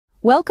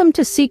Welcome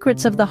to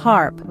Secrets of the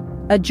Harp,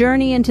 a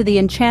journey into the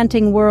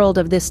enchanting world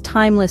of this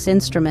timeless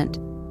instrument.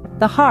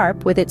 The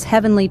harp, with its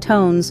heavenly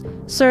tones,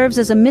 serves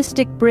as a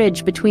mystic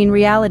bridge between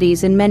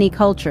realities in many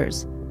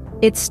cultures.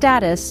 Its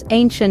status,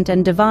 ancient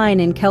and divine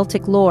in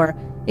Celtic lore,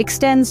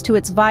 extends to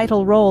its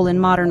vital role in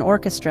modern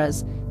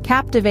orchestras,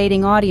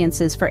 captivating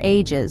audiences for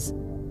ages.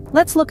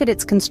 Let's look at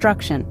its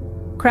construction.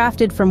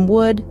 Crafted from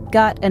wood,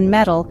 gut, and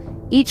metal,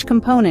 each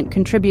component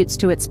contributes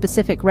to its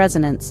specific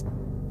resonance.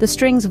 The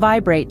strings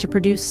vibrate to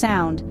produce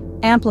sound,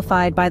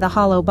 amplified by the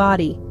hollow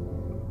body.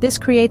 This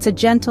creates a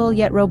gentle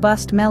yet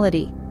robust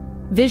melody.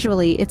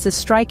 Visually, it's as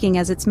striking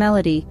as its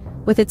melody,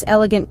 with its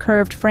elegant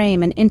curved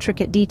frame and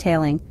intricate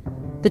detailing.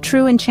 The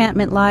true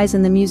enchantment lies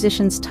in the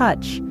musician's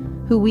touch,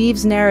 who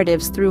weaves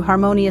narratives through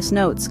harmonious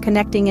notes,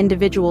 connecting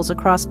individuals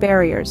across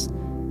barriers.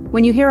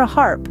 When you hear a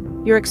harp,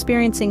 you're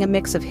experiencing a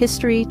mix of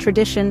history,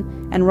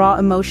 tradition, and raw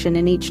emotion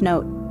in each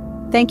note.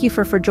 Thank you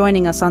for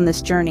joining us on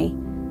this journey.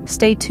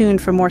 Stay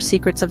tuned for more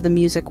secrets of the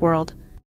music world.